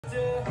अब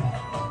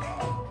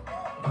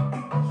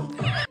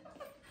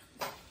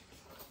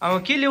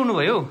के ल्याउनु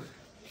भयो?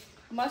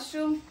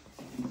 मशरुम,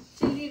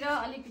 चिल्ली र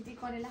अलिकति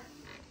करेला।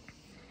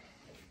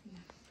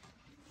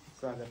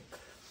 स्वागत।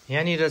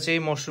 यहाँनिर चाहिँ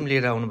मशरुम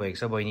लिएर आउनु भएको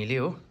छ बहिनीले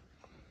हो।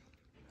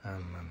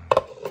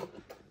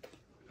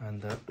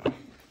 अन्त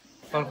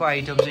अर्को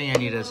आइटम चाहिँ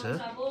यहाँनिर छ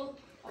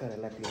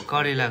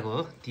करेलाको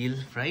हो, तिल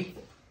फ्राई।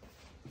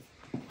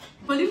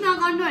 भोलि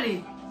नगर्नु अरे।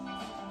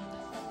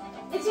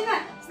 एकछिन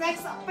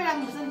स्न्याक्स सबै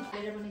राम्रो छ नि।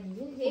 हालेर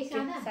बनाइदिन्छु। एक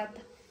सादा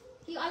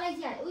कि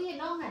अलैँची हालेर उयो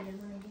लौङ हालेर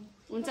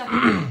बनाइदिन्छु। हुन्छ।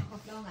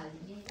 लौङ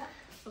हालिदिन्छु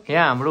ल।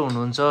 यहाँ हाम्रो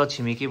हुनुहुन्छ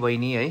छिमेकी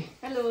बहिनी है।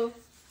 हेलो।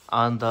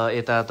 अन्त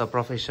यता त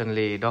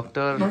प्रोफेसनले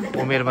डक्टर,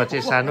 उमेरमा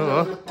चाहिँ सानो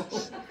हो।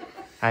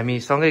 हामी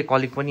सँगै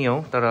कलिग पनि हौ,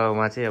 तर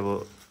उहाँ चाहिँ अब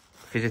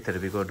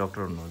फिजियोथेरापीको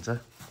डक्टर हुनुहुन्छ।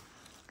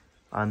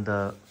 अन्त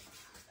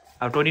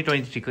अब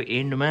 2023 को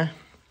एन्डमा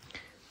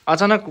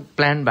अचानक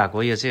प्लान भएको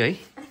यो चाहिँ है।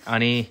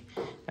 अनि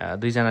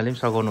दुईजनाले पनि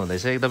सघाउनु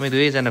हुँदैछ, एकदमै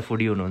दुवैजना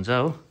फुडी हुनुहुन्छ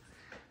हो।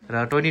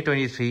 र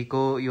 2023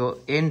 को यो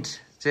एन्ड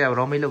चाहिँ अब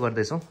रमाइलो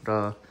गर्दैछौँ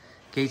र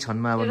केही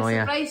क्षणमा अब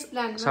नयाँ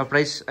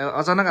सरप्राइज,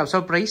 अचानक अब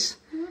सरप्राइज।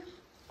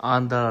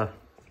 अन्त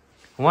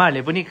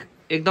उहाँहरूले पनि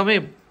एकदमै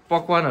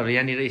पकवानहरू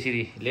यहाँनिर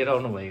यसरी लिएर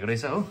आउनु भएको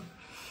रहेछ हो।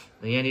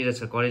 यहाँनिर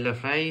छ करेला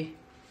फ्राई,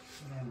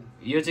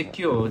 यो चाहिँ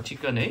के हो?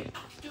 चिकन है,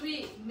 टु बी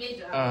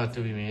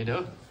मेड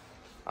हो।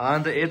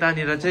 अन्त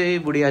यतानिर चाहिँ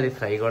बुढियाले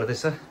फ्राई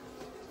गर्दैछ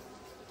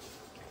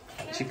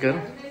चिकन।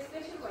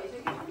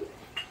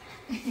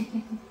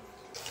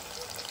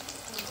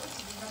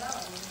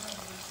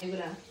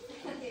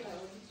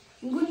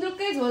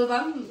 गुन्द्रुककै झोल भए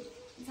पनि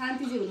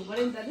शान्ति चाहिँ हुनु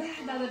पर्यो नि त।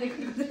 दादाले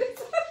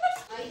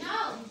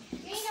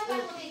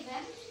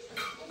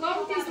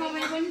कम्ती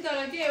समय पनि, तर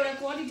के एउटा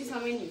क्वालिटी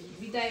समय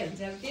बितायो भने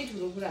चाहिँ अब त्यही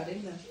ठुलो कुरा अरे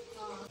नि त।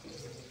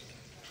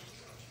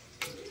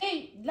 ए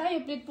ला, यो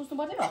प्लेट पुस्नु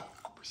पर्दैन?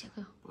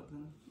 पुसेको।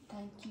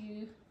 Thank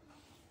you.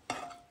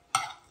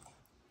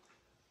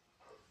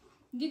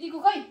 दिदीको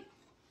खै?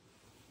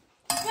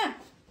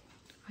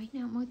 होइन,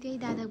 म त्यही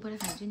दादाबाट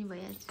खान्छु नि,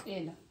 भइहाल्छ। ए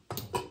ल।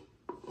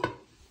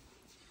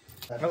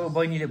 अब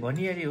बहिनीले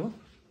भनिहाल्यो हो,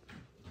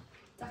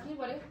 चाख्नै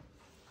पर्यो।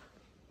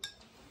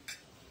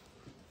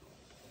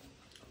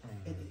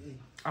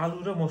 आलु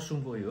र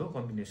मसरुमको यो हो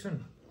कम्बिनेसन,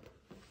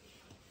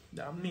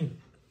 दामी।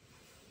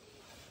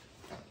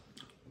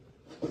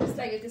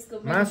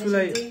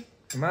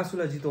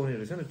 मासुलाई जिताउने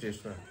रहेछ नि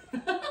टेस्टमा।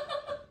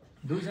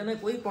 दुईजना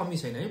कोही कमी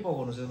छैन है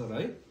पकाउनु चाहिँ, तर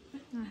है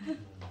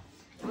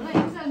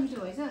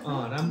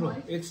राम्रो।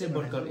 100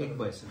 बटकर 1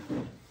 भएछ,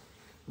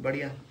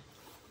 बढिया।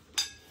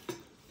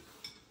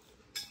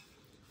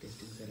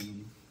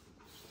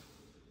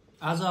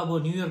 आज अब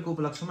न्यु इयरको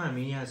उपलक्ष्यमा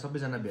हामी यहाँ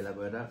सबैजना भेला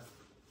भएर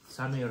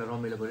सानो एउटा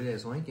रमाइलो गरिरहेको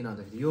छौँ है। किन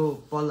भन्दाखेरि यो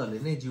पलहरूले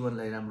नै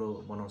जीवनलाई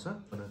राम्रो बनाउँछ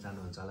भन्न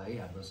चाहनुहुन्छ होला है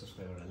हाम्रो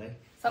सब्सक्राइबरहरूलाई।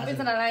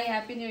 सबैजनालाई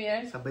ह्यापी न्यु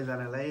इयर।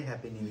 सबैजनालाई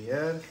ह्यापी न्यु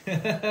इयर।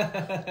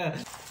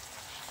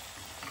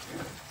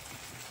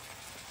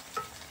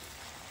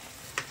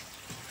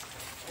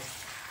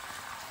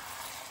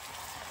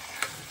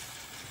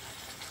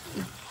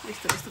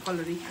 यस्तो यस्तो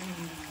कलरी।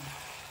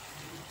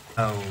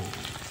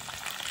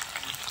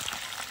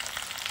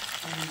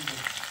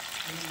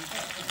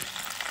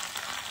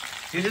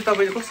 यो चाहिँ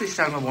तपाईँले कस्तो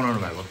स्टाइलमा बनाउनु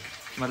भएको?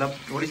 मतलब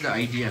what is the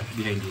idea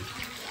behind it?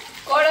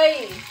 कडाई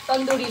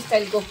तन्दुरी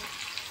स्टाइलको।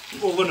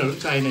 ओभनहरू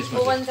चाहिएन यसमा?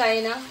 ओभन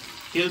चाहिएन।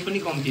 तेल पनि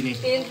कम्ती नै?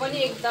 तेल पनि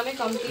एकदमै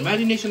कम्ती।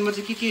 म्यारिनेसनमा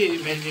चाहिँ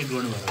के म्यारिनेट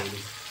गर्नुभयो अहिले?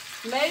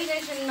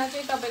 म्यारिनेसनमा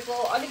चाहिँ तपाईँको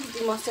अलिकति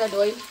मस्टर्ड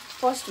ओइल,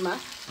 फर्स्टमा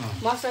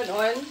मस्टर्ड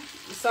ओइल,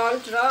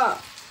 सल्ट र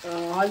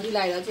हल्दी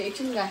लगाएर चाहिँ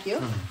एकछिन राख्यो।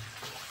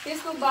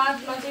 त्यसको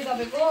बादमा चाहिँ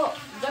तपाईँको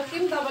जति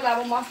पनि तपाईँलाई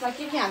अब मसला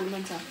के हाल्नु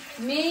मन छ,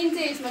 मेन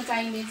चाहिँ यसमा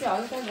चाहिने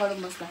चाहिँ हल्का गरम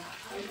मसला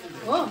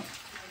हो।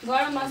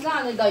 गरम मसला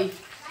अनि दही।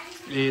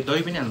 ए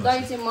दही पनि हाल्नु?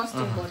 दही चाहिँ मस्ट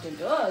इम्पोर्टेन्ट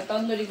हो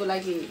तन्दुरीको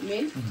लागि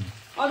मेन।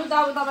 अरू त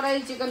अब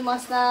तपाईँलाई चिकन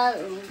मसला,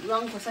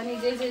 रङ खोर्सानी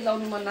जे जे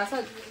लाउनु मन लाग्छ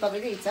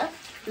तपाईँकै इच्छा।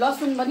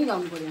 लसुन पनि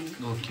लाउनु पर्यो।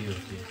 Okay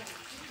okay.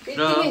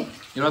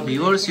 र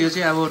भ्युअर्स, यो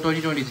चाहिँ अब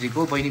 2023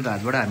 को बहिनीको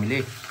हातबाट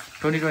हामीले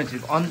 2023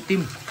 को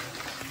अन्तिम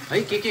है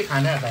के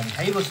खानाहरू हामी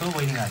खाइबस्छौँ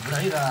बहिनीको हातबाट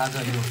है। र आज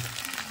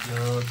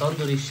यो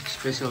तन्दुरी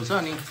स्पेसल छ।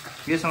 अनि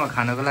योसँग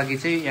खानको लागि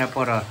चाहिँ यहाँ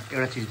पर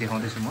एउटा चिज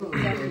देखाउँदैछु म।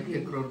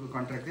 1 करोडको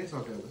कन्ट्र्याक्ट चाहिँ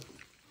सक्यो।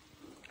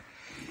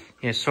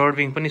 यहाँ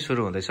सर्भिङ पनि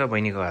सुरु हुँदैछ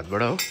बहिनीको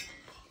हातबाट हो।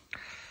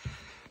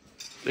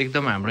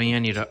 एकदम हाम्रो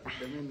यहाँनिर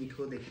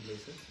मिठो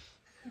देखिँदैछ,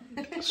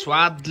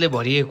 स्वादले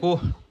भरिएको।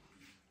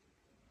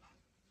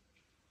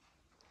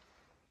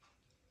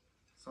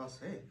 सस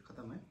है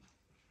खतम है।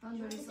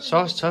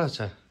 सस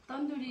छ।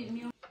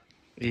 तन्दुरी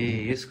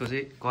ए यसको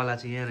चाहिँ कला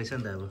चाहिँ यहाँ रहेछ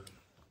नि त। अब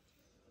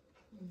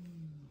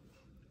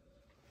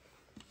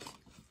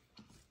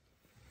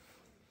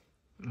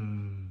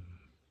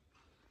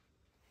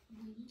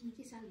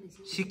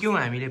सिक्यौँ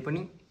हामीले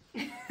पनि,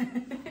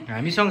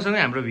 हामी सँगसँगै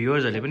हाम्रो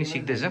भ्युअर्सहरूले पनि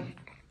सिक्दैछ।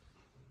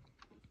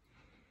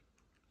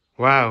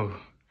 वाउ,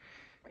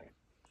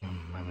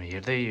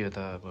 हेर्दै यो त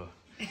अब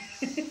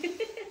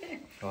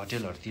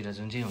होटेलहरूतिर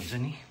जुन चाहिँ हुन्छ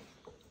नि।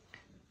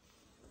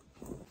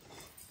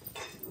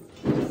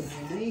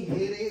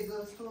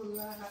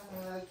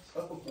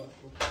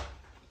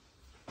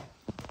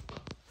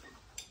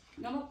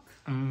 नमक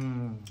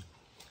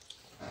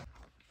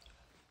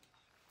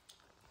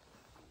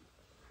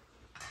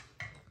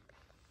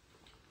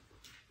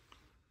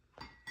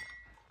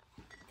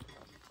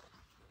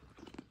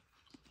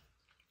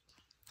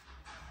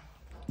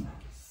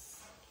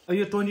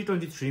यो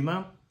 2023 मा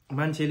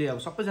मान्छेले अब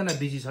सबैजना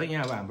बिजी छ।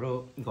 यहाँ अब हाम्रो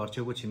घर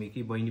छेउको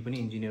छिमेकी बहिनी पनि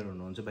इन्जिनियर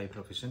हुनुहुन्छ बाई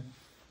प्रोफेसन,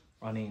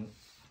 अनि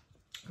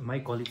माई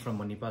कलिग फ्रम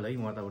मणिपाल है,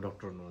 उहाँ त अब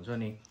डक्टर हुनुहुन्छ।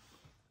 अनि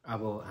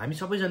अब हामी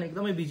सबैजना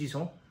एकदमै बिजी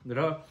छौँ र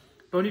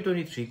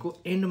 2023 को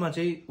एन्डमा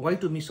चाहिँ वाइ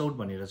टु मिस आउट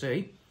भनेर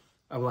चाहिँ है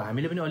अब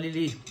हामीले पनि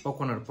अलिअलि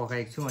पकवानहरू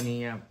पकाएको छौँ। अनि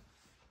यहाँ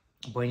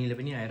बहिनीले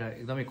पनि आएर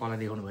एकदमै कला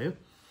देखाउनु भयो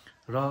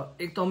र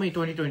एकदमै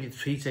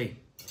 2023 चाहिँ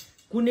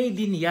कुनै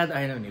दिन याद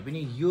आएन भने पनि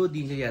यो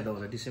दिन चाहिँ याद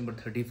आउँछ, डिसेम्बर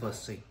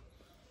 31 चाहिँ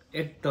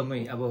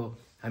एकदमै। अब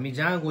हामी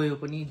जहाँ गयो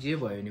पनि जे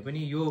भयो भने पनि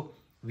यो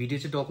भिडियो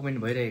चाहिँ डकुमेन्ट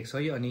भइरहेको छ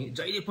है। अनि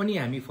जहिले पनि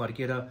हामी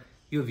फर्केर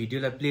यो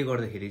भिडियोलाई प्ले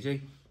गर्दाखेरि चाहिँ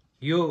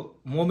यो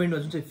मोमेन्टमा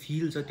जुन चाहिँ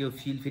फिल छ त्यो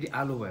फिल फेरि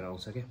आलो भएर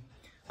आउँछ क्या।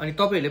 अनि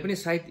तपाईँहरूले पनि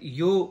सायद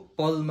यो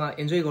पलमा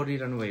इन्जोय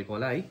गरिरहनु भएको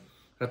होला है,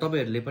 र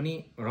तपाईँहरूले पनि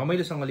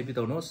रमाइलोसँगले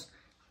बिताउनुहोस्।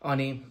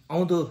 अनि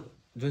आउँदो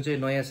जुन चाहिँ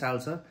नयाँ साल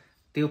छ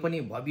त्यो पनि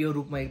भव्य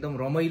रूपमा एकदम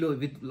रमाइलो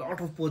with lot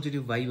of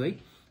positive vibe है,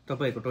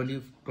 तपाईँहरूको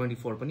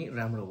 2024 पनि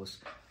राम्रो होस्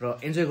र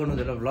इन्जोय गर्नु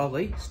होला भ्लग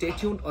है। स्टे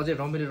ट्युन, अझै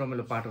रमाइलो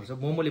रमाइलो पार्टहरू छ,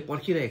 मोमोले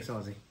पर्खिरहेको छ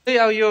अझै।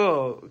 अब यो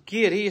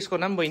के अरे यसको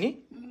नाम बहिनी?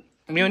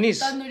 मेयोनिस,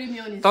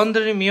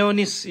 तन्दुरी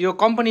मेयोनिस। यो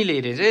कम्पनीले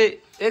हेरे चाहिँ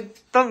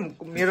एकदम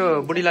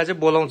मेरो बुढीलाई चाहिँ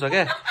बोलाउँछ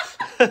क्या।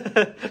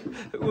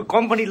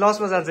 कम्पनी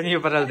लसमा जान्छ नि यो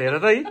पाराले धेरै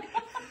त है।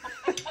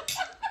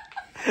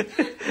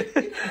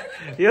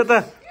 यो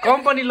त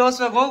कम्पनी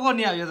लसमा गएको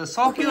नि, अब यो त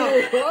सक्यो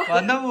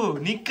भन्दा ऊ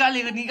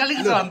निकालेको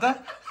छ अन्त।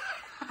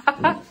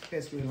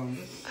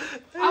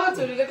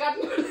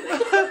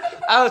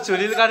 अब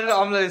छुरीले काटेर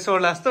अम्लाले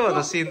सोड्ला जस्तो भयो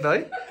त सिन त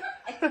है।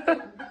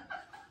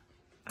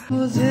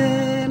 मुझे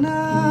ना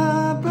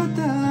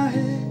पता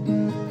है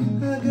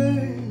अगर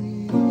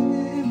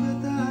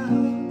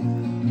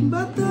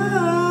बता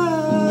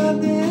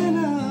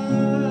देना,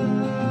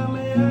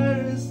 मैं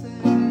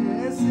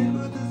ऐसे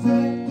खुद से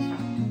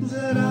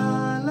जरा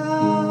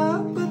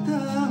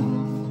लापता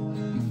हूँ,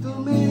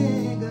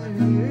 तुम्हें अगर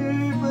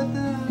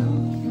पता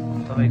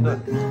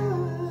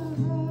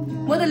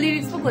म त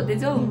लिरिक्स पो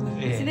खोज्दैछु हौ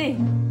सिधै।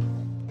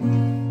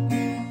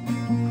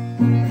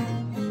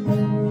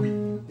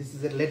 This is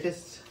the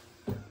latest.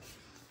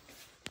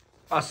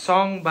 A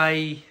song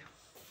by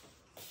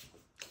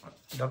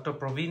Dr.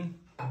 Praveen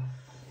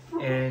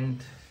and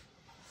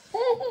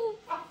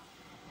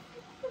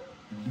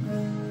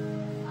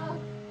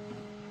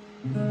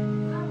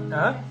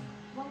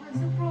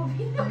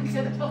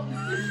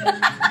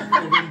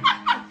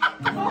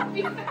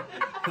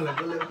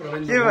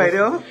के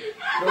भइरह्यो?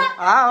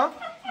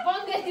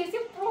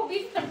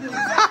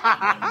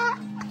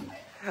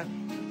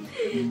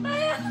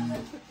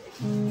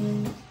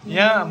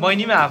 यहाँ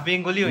बहिनीमा हाफ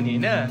बेङ्गोली हो नि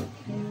होइन?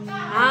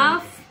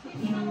 हाफ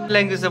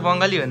ल्याङ्ग्वेज त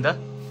बङ्गाली हो नि त,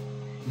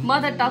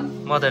 मदर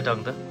टङ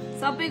त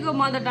सबैको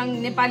मदर टङ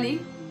नेपाली,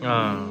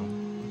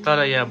 तर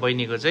यहाँ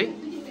बहिनीको चाहिँ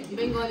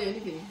बेङ्गली हो नि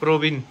फेरि।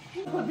 प्रोबिन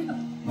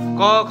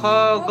क ख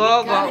ग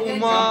घ उ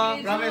म।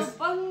 प्रमेश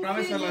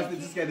सरलाई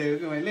जिस्काइदिएको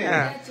कि मैले।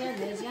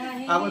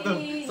 अब त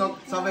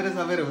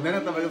सबैले हुँदैन,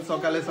 तपाईँको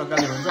सकाले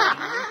हुन्छ।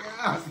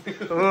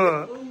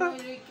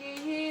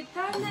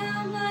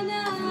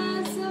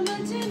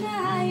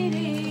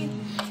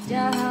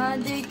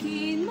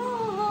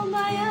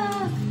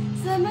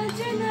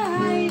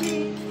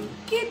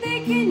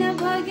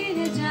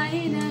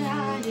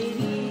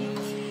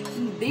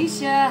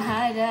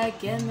 दिशाहारा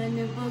क्या मन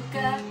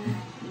बोका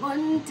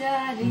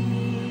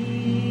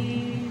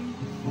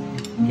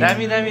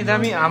दामी दामी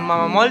दामी,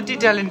 आमामा मल्टी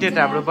ट्यालेन्टेड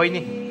हाम्रो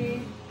बहिनी।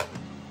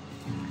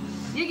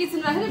 यो गीत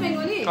सुन्नु भएको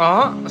बेङ्गली?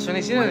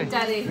 सुनेको छैन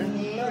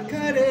नि।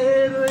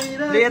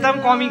 यता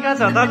पनि कमी कहाँ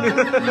छ त?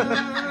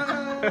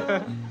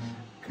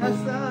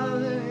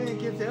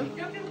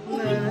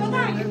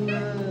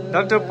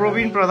 डाक्टर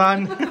प्रवीण प्रधान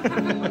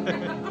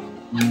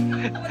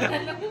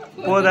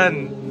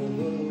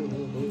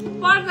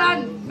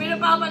मेरो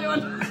पापाले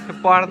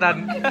प्रधान।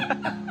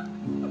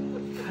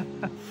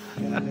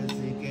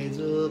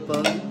 जो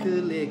पंख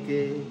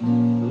लेके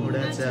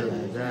उड़ा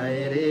चला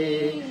जाए रे,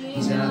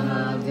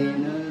 जहाँ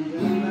दिन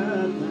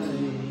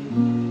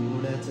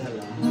उड़ा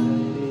चला रे,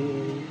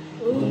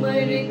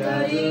 उम्र का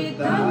ये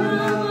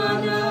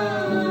तनाना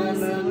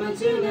समझ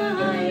न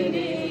आए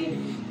रे,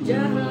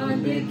 जहाँ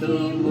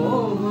देखी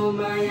मोह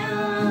माया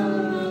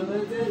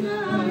बदन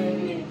आए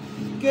रे,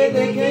 के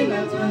देखे न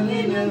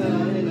जाने न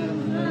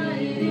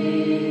आए रे,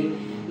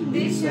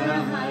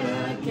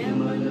 दिशाहारा क्या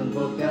मन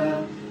बोका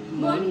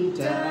मन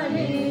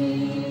चाले।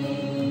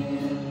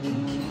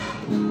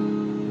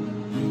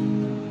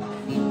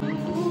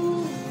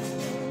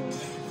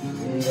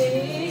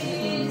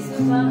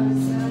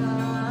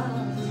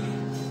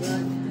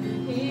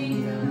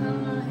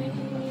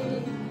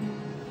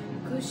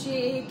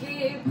 खुशी के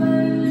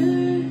पल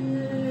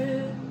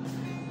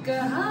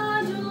कहाँ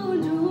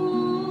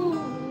ढूंढूं,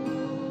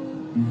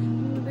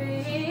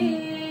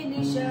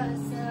 बेनिशा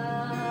सा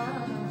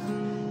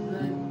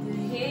वक्त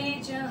है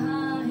जहाँ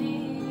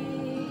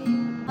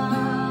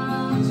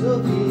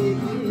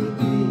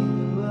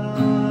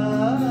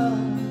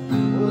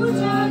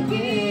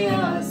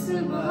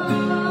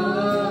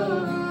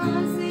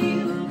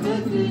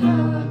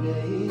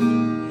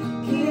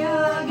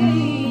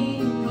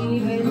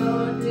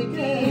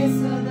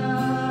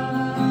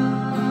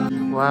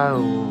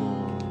वाउ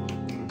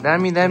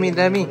दामी दामी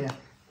दामी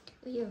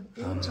उयो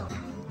हुन्छ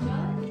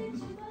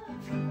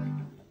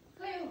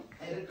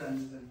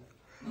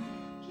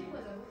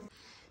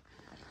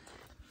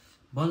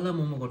बल्ल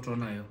मोमोको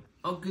टर्न आयो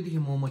अघिदेखि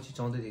मोमो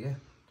चिचाउँदै थियो क्या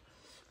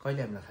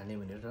कहिले हामीलाई खाने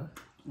भनेर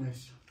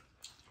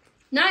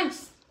नाइस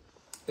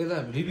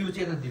यता रिभ्यू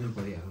चाहिँ यता दिनु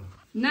पर्यो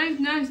अब नाइस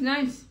नाइस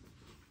नाइस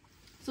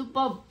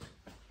सुपर्ब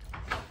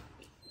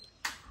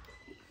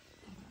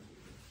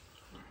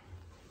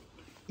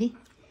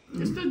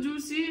यस्तो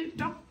जुसी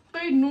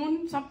टक्कै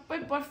नुन सबै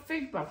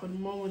पर्फेक्ट भएको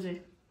मोमो चाहिँ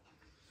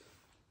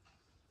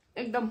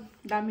एकदम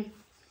दामी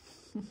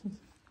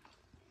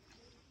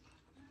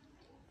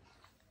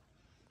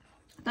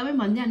तपाईँ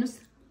भनिदिहाल्नुहोस्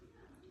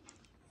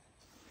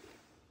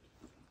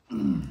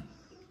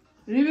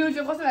रिभ्यू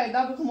चाहिँ कस्तो लाग्यो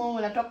तपाईँको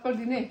मोमोलाई टक्कर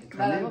दिने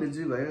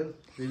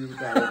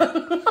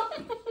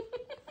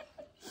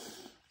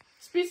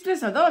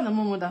स्पिचलेस हो त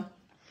मोमो त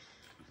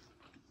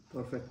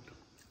पर्फेक्ट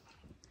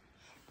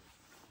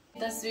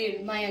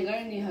तस्विर माया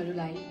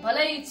गर्नेहरूलाई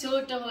भलै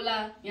छोटो होला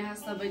यहाँ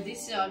सबै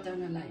दृश्य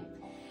अटाउनलाई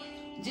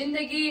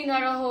जिन्दगी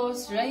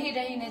नरहोस्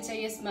रहिरहनेछ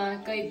यसमा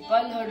कई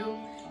पलहरू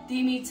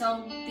तिमी छौ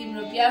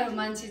तिम्रो प्यारो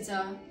मान्छे छ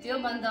त्यो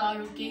भन्दा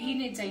अरू केही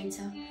नै चाहिन्छ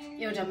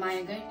एउटा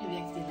माया गर्ने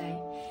व्यक्तिलाई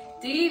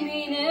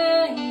तिमी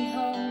नै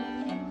हौ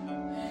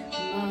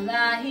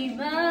मलाई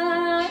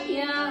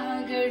माया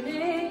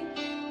गर्ने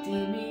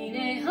तिमी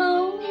नै हौ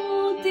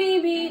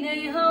तिमी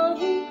नै हौ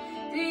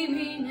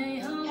तिमी नै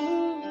हौ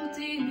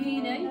तिमी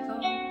नै हौ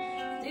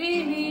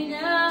तिमी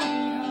नै हौ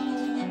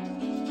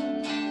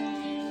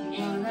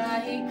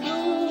मलाई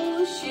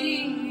खुसी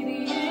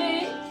दिने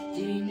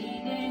तिमी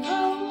नै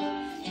हौ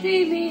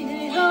तिमी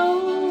नै हौ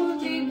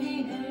तिमी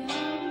नै हौ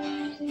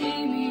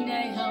तिमी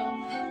नै हौ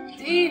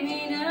तिमी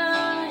नै हौ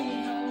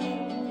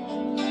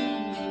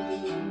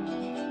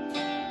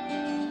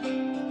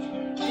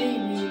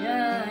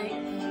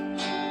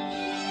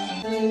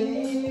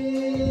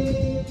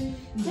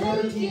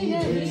तिमी नै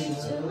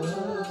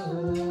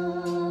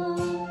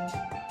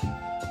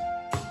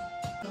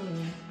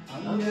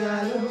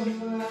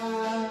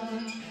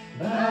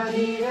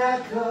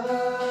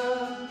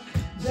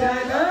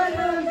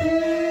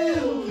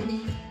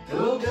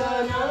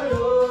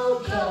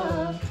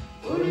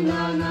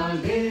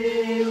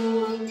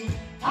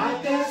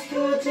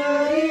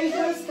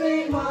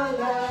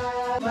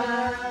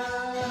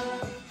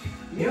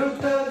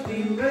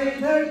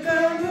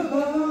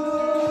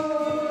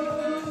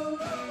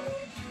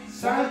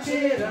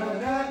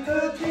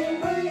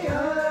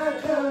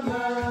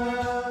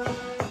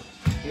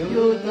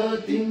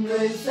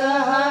तिम्रै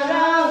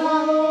सहारा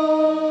हो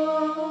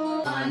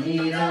पानी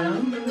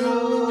राम्रो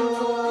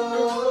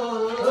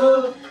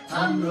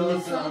हाम्रो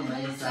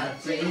समय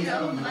साँच्चै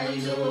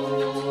रमाइलो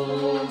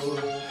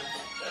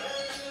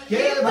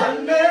के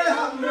भन्ने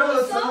हाम्रो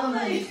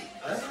समय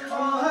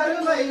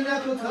हर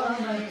महिनाको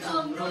कमाइ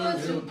हाम्रो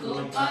जुको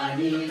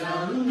पानी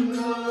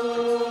राम्रो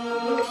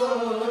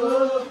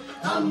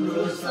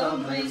हाम्रो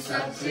समय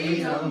साँच्चै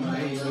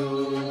रमाइलो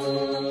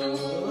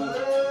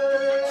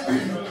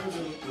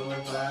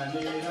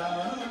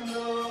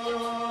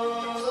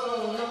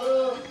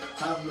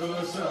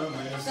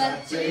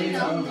साँच्चै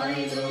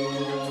रमाइलो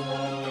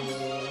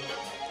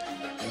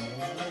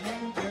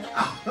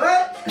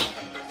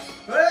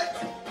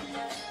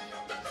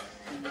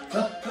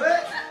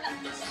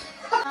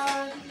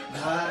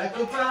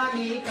धाराको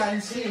पानी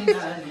कान्छी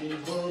नानी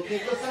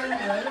बोकेको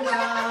सन्दर्भमा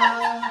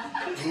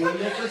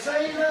भुलेको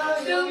छैन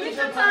त्यो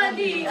मिठो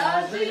पानी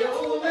आज यो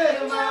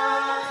उमेरमा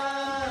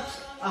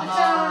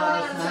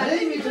साह्रै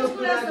मिठो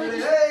कुरा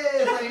गरे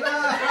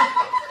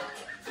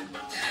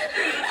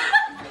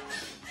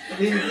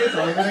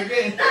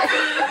छैन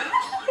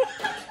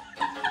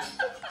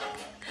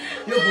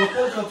यो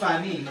बोतलको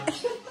पानी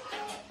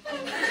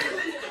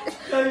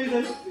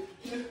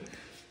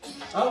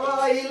अब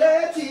अहिले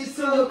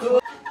चिसोको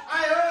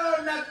आयो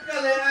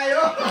नक्कले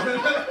आयो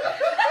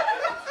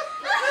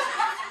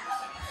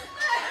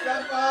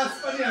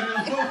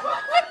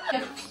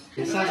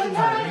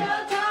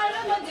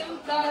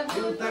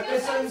पनि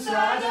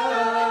संसार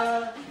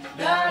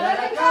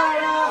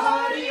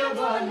हरियो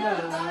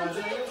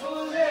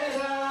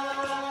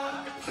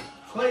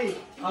खोइ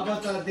अब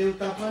त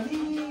देउता पनि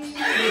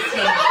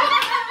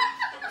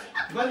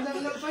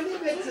बन्जङ्गल पनि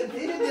बेच्छन्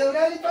फेरि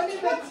देउराली पनि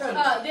बेच्छन्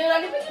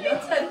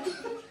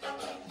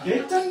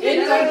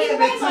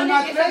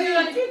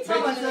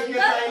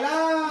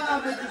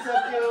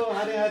बेचिसक्यो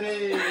हरे हरे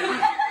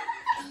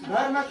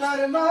घरमा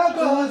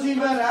कर्मको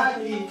जीवन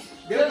राखी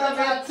देउता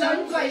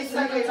बेच्छन्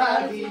पैसाकै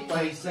लागि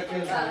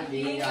पैसाकै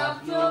लागि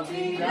आफ्नो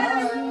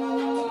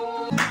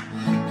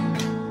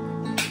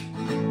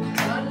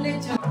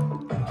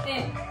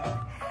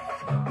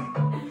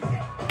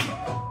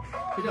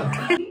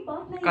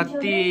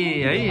कति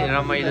है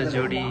रमाइलो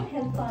जोडी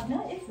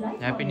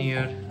happy new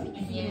year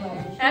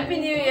happy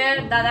new year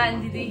दादा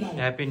एन्ड दिदी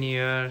ह्याप्पी न्यू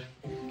इयर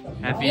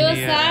यो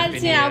साल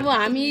चाहिँ अब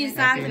हामी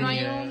साथ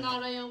रह्यौँ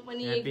नरह्यौँ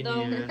पनि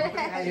एकदम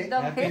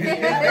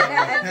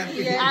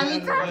हामी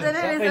चारजना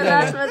रहेछ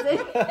लास्टमा चाहिँ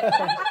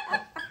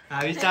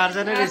हामी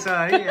चारजना रहेछ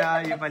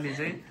है योपालि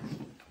चाहिँ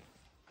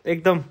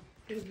एकदम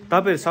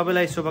तपाईँहरू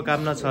सबैलाई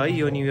शुभकामना छ है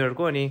यो न्यू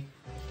इयरको। अनि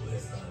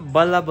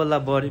बल्ल बल्ल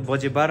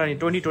बजे 12 अनि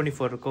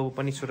 2024 को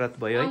पनि सुरुवात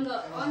भयो है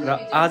र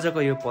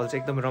आजको यो पल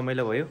चाहिँ एकदम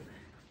रमाइलो भयो।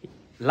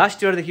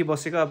 लास्ट इयरदेखि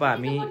बसेको अब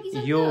हामी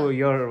यो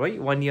इयर है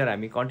 1 इयर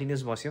हामी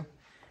कन्टिन्युस बस्यौँ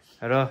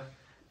र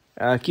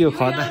के हो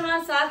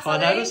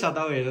खदाहरू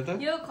सताउ हेर त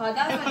यो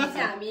खदा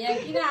चाहिँ हामी यहाँ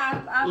किन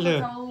आएको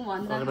छौँ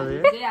भन्दाखेरि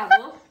चाहिँ अब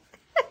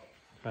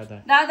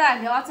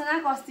दादाहरूले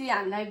अचानक अस्ति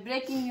हामीलाई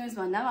ब्रेकिङ न्युज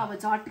भन्दा पनि अब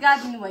झट्का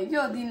दिनुभयो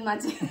क्या दिनमा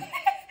चाहिँ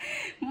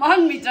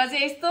मनभित्र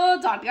चाहिँ यस्तो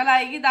झट्का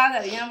लाग्यो कि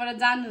दादाहरू यहाँबाट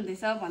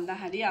जानुहुँदैछ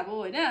भन्दाखेरि अब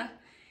होइन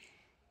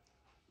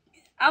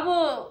अब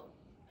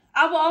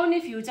आउने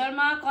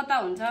फ्युचरमा कता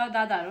हुन्छ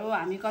दादाहरू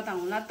हामी कता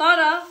हुँला तर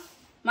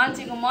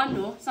मान्छेको मन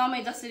हो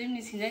समय जसरी पनि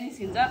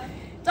निस्किन्छ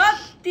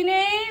जति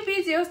नै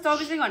बिजी होस्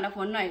 24 घण्टा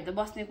फोन नहेर्दा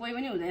बस्ने कोही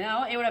पनि हुँदैन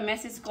हो। एउटा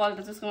मेसेज कल त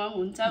जसकोमा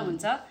हुन्छ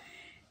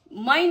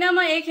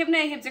महिनामा एकखेप न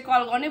एकखेप चाहिँ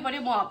कल गर्नै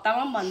पर्यो। म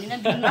हप्तामा पनि भन्दिनँ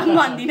दिनमा पनि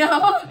भन्दिनँ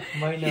हो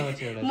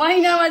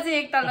महिनामा चाहिँ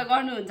एकताल त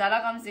गर्नुहुन्छ होला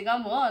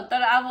कमसेकम हो।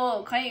 तर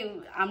अब खै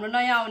हाम्रो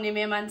नयाँ आउने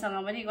मेहमानसँग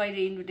पनि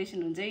कहिले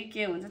इन्भिटेसन हुन्छ कि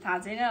के हुन्छ थाहा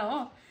छैन हो।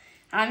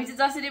 हामी चाहिँ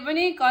जसरी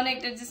पनि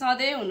कनेक्टेड चाहिँ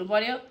सधैँ हुनु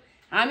पर्यो।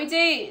 हामी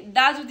चाहिँ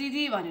दाजु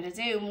दिदी भनेर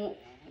चाहिँ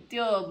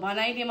त्यो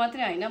भनाइले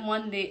मात्रै होइन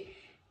मनले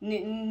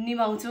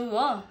निभाउँछौँ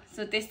हो।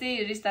 सो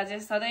त्यस्तै रिस्ता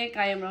चाहिँ सधैँ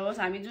कायम रहोस्।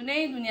 हामी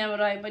जुनै दुनियाँमा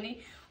रहे पनि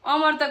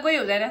अमर त कोही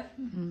हुँदैन।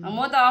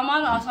 म त अमर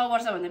 100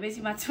 वर्षभन्दा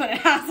बेसी बाँच्छु भनेर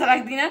आशा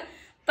राख्दिनँ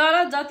तर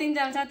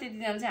जतिन्जेल छ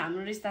त्यतिन्जेल चाहिँ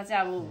हाम्रो रिस्ता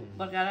चाहिँ अब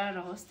बरकरार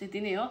रहोस् त्यति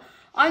नै हो।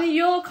 अनि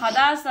यो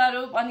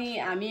खदासहरू अनि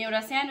हामी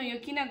एउटा सानो यो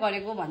किन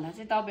गरेको भन्दा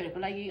चाहिँ तपाईँहरूको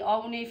लागि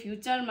आउने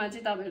फ्युचरमा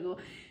चाहिँ तपाईँहरूको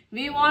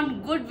we want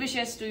good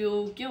wishes to you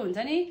के हुन्छ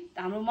नि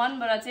हाम्रो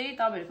मनबाट चाहिँ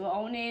तपाईँहरूको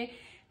आउने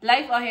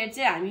लाइफ अहेड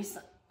चाहिँ हामी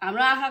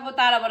हाम्रो आँखाको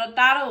ताराबाट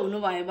टाढो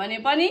हुनुभयो भने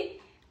पनि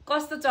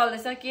कस्तो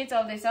चल्दैछ के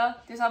चल्दैछ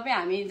त्यो सबै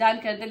हामी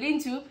जानकारी त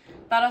लिन्छु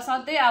तर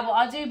सधैँ अब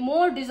अझै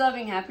मोर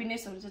डिजर्भिङ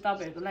ह्याप्पिनेसहरू चाहिँ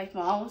तपाईँहरूको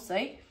लाइफमा आओस्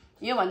है।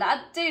 योभन्दा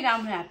अझै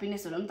राम्रो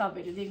ह्याप्पिनेसहरू पनि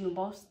तपाईँहरूले देख्नु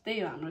पाओस् त्यही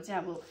हो हाम्रो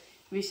चाहिँ अब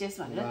विशेष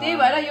भनेर। त्यही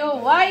भएर यो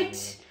वाइट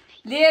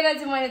लिएर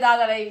चाहिँ मैले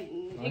दादालाई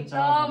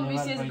एकदम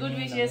विशेष गुड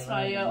विशेस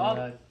भयो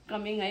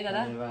अपकमिङ है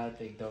दादा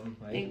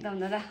एकदम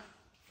दादा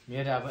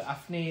मेरो अब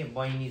आफ्नै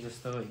बहिनी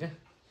जस्तो होइन।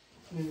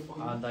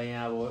 अन्त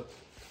यहाँ अब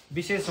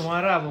विशेष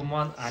उहाँ र अब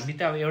हामी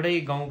त अब एउटै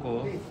गाउँको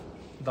हो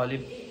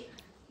दलिप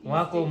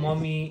उहाँको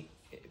मम्मी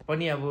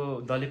पनि अब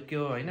दलिपकै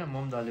हो होइन म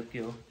पनि दलिपकै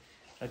हो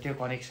र त्यो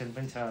कनेक्सन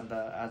पनि छ। अन्त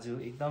आज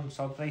एकदम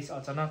सरप्राइज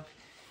अचानक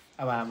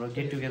अब हाम्रो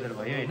गेट टुगेदर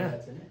भयो होइन।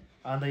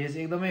 अन्त यो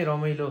चाहिँ एकदमै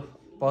रमाइलो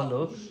पल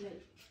हो।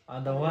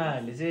 अन्त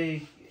उहाँहरूले चाहिँ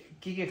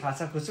के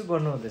खासा खुसु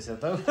गर्नुहुँदैछ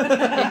त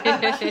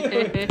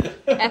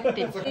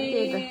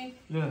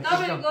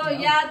तपाईहरुको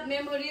याद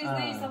मेमोरिज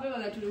नै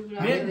सबैभन्दा ठुलो कुरा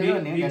हो।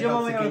 भिडियोमा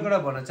म एउटा कुरा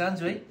भन्न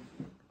चाहन्छु है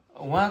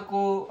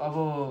उहाँको अब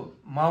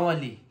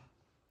मावली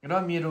र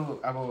मेरो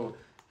अब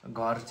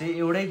घर चाहिँ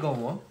एउटै गाउँ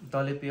हो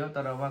दलेपी हो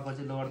तर उहाँको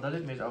चाहिँ लोवर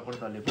दलेप मेरो अप्पर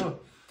दलेप हो।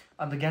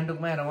 अन्त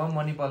गान्तोकमा आएर उहाँ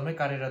मणिपालमै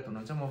कार्यरत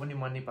हुनुहुन्छ म पनि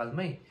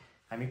मणिपालमै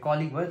हामी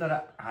कलिग भयो तर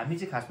हामी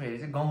चाहिँ खासमा हेरे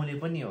चाहिँ गाउँले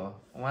पनि हो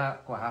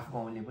उहाँको हाफ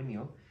गाउँले पनि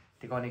हो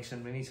त्यो कनेक्सन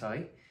पनि छ है।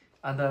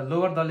 अन्त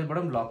लोवर दलेपबाट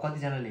पनि भ्लग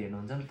कतिजनाले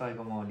हेर्नुहुन्छ नि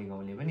तपाईँको मावली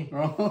गाउँले पनि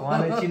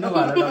उहाँले चिन्नु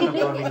भयो डाक्टर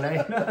प्रवीणलाई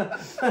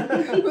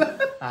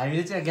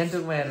हामीले चाहिँ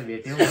गान्तोकमा आएर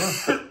भेट्यौँ हो।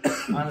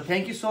 अन्त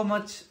थ्याङ्क यू सो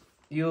मच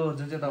यो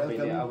जुन चाहिँ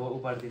तपाईँले अब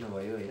उपहार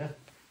दिनुभयो होइन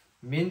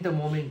मेन त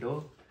मोमेन्ट हो।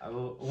 अब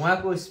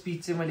उहाँको स्पिच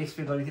चाहिँ मैले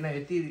एक्सपेक्ट गरेको थिइनँ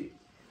यति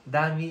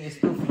दामी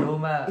यस्तो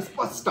फ्लोमा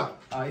स्पष्ट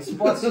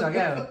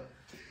क्या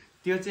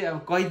त्यो चाहिँ अब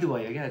कैद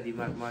भयो क्या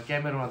दिमागमा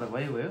क्यामेरामा त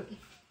भयो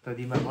तर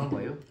दिमागमा पनि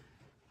भयो।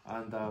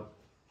 अन्त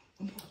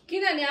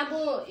किनभने अब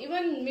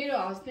इभन मेरो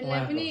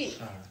हस्बेन्डलाई पनि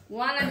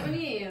उहाँलाई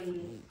पनि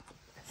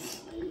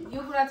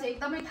यो कुरा चाहिँ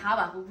एकदमै थाहा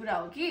भएको कुरा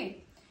हो कि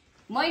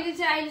मैले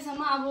चाहिँ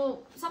अहिलेसम्म अब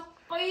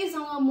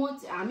सबैसँग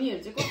हामीहरू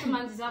चाहिँ कस्तो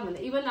मान्छे छ भन्दा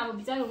इभन अब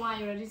बिचारा उहाँ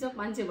एउटा रिजर्भ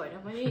मान्छे भएर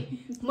पनि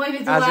मैले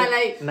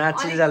उहाँलाई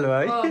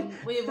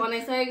उयो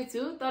बनाइसकेको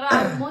छु। तर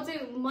अब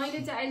मैले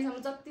चाहिँ अहिलेसम्म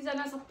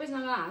जतिजना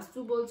सबैसँग हाँस्छु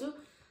बोल्छु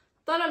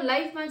तर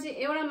लाइफमा चाहिँ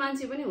एउटा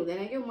मान्छे पनि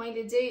हुँदैन क्या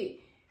मैले चाहिँ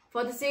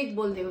फर द सेक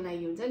बोलिदिएको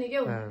लागि हुन्छ नि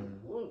क्या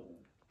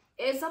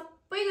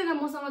सबैजना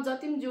मसँग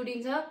जति पनि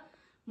जोडिन्छ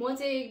म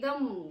चाहिँ एकदम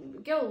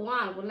क्या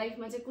उहाँहरूको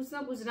लाइफमा चाहिँ कुछ न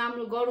कुछ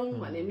राम्रो गरौँ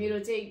भन्ने मेरो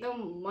चाहिँ एकदम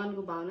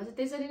मनको भावना छ।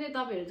 त्यसरी नै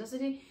तपाईँहरू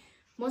जसरी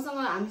मसँग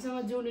हामीसँग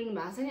जोडिनु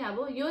भएको छ नि अब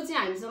यो चाहिँ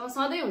हामीसँग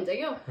सधैँ हुन्छ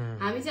क्या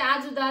हामी चाहिँ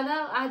आज दादा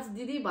आज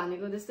दिदी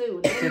भनेको जस्तै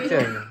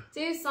हुँदैन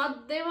चाहिँ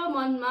सदैव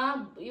मनमा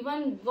इभन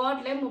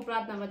गडलाई म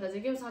प्रार्थना गर्दा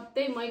चाहिँ क्या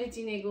सधैँ मैले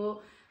चिनेको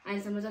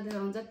अहिलेसम्म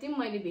जति पनि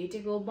मैले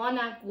भेटेको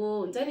बनाएको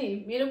हुन्छ नि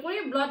मेरो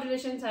कुनै ब्लड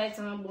रिलेसन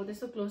सायदसँग म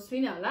त्यस्तो क्लोज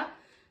छुइनँ होला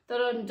तर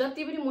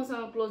जति पनि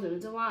मसँग क्लोज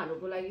हुनुहुन्छ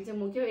उहाँहरूको लागि चाहिँ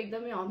म के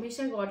एकदमै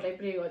हमेसा गडलाई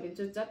प्रे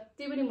गरिदिन्छु।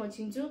 जति पनि म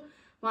चिन्छु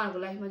उहाँहरूको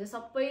लाइफमा चाहिँ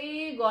सबै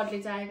गडले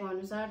चाहेको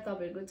अनुसार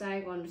तपाईँहरूको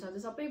चाहेको अनुसार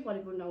चाहिँ सबै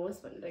परिपूर्ण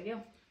होस् भनेर क्या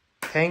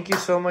Thank you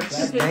so much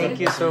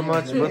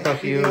both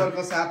of you.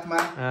 को साथमा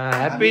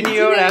Happy New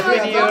Year, Happy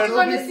New Year,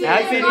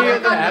 Happy New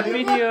Year,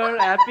 Happy New Year,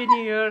 Happy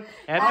New Year,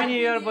 Happy New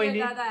Year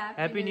बहिनी,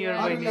 Happy New Year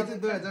बहिनी।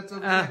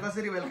 2024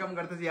 कसरी वेलकम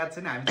गर्दैछ याद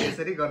छैन, हामी चाहिँ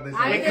यसरी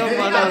गर्दैछौँ। एकदम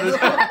मजा आउँदैछ,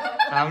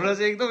 हाम्रो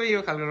चाहिँ एकदमै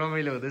यो खालको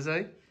रमाइलो हुँदैछ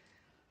है।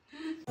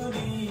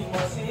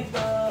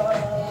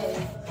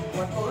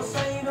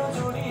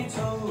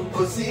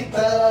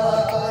 खुसीता